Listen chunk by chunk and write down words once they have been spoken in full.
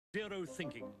Zero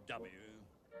thinking, W.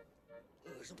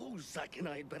 I suppose Zack and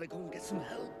I'd better go and get some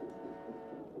help.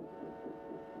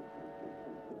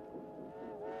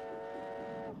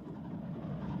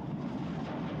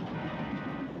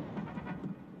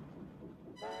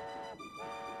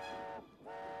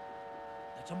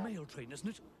 That's a mail train, isn't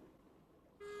it?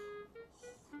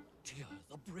 Oh, dear,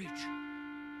 the bridge.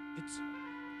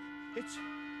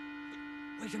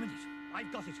 Wait a minute.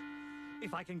 I've got it.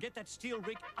 If I can get that steel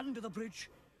rig under the bridge,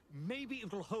 maybe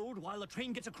it'll hold while the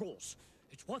train gets across.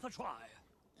 It's worth a try.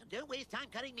 Don't waste time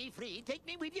cutting me free. Take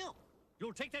me with you.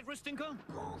 You'll take that risk, Tinker?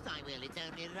 Of course I will. It's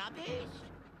only rubbish.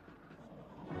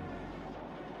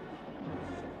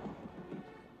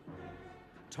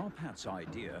 TopHat's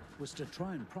idea was to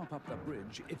try and prop up the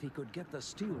bridge if he could get the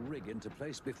steel rig into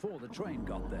place before the train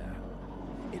got there.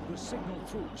 It was signaled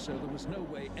through, so there was no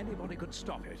way anybody could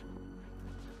stop it.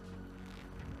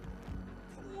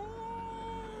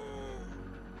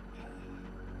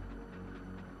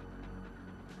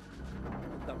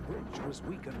 The bridge was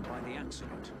weakened by the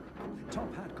accident.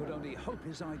 TopHat could only hope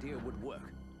his idea would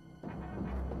work.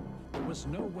 There was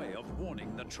no way of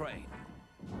warning the train.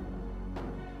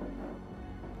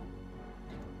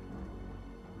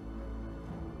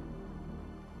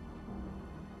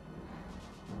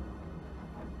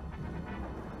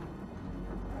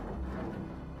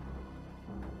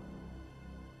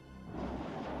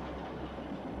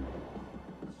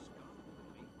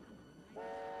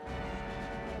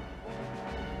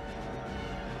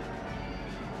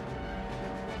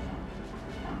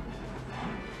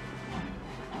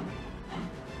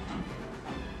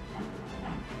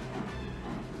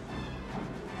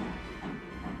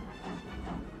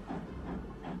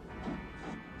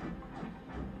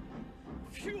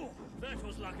 Phew! That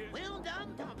was lucky. Well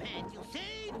done, TopHat. You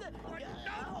saved the...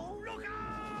 No! Look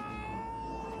out!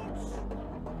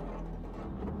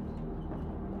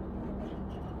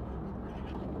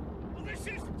 Oh, this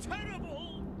is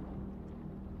terrible!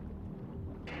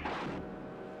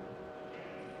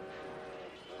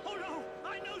 Oh, no!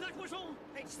 I know that whistle!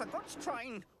 It's the goods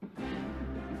train.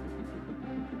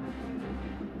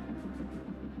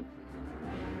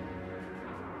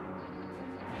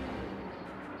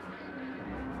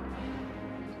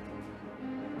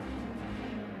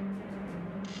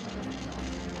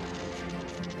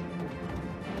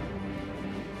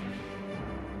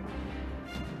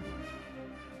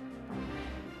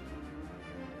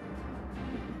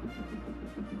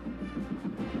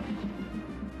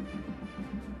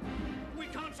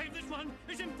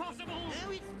 It's impossible!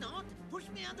 No, it's not. Push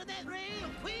me under that rail,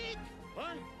 quick!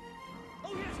 What?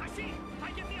 Oh, yes, I see!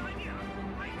 I get the idea!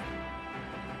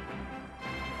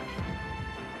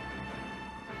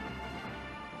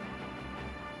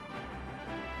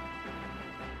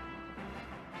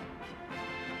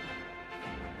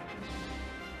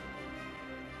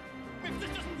 If this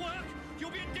doesn't work,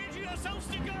 you'll be in danger yourself,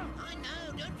 Stinker! I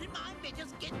know, don't remind me.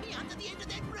 Just get me under the end of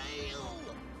that rail!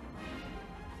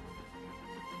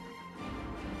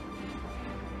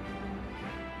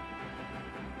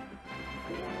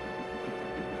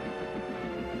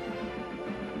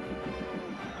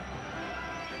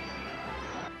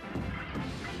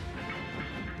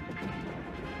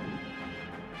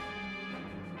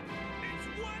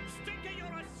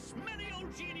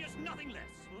 Genius, nothing less.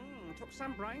 Took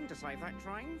some brain to save that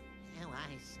train. Oh,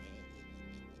 I see.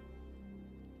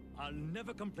 I'll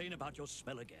never complain about your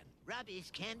smell again. Rubbish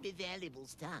can be valuable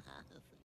stuff.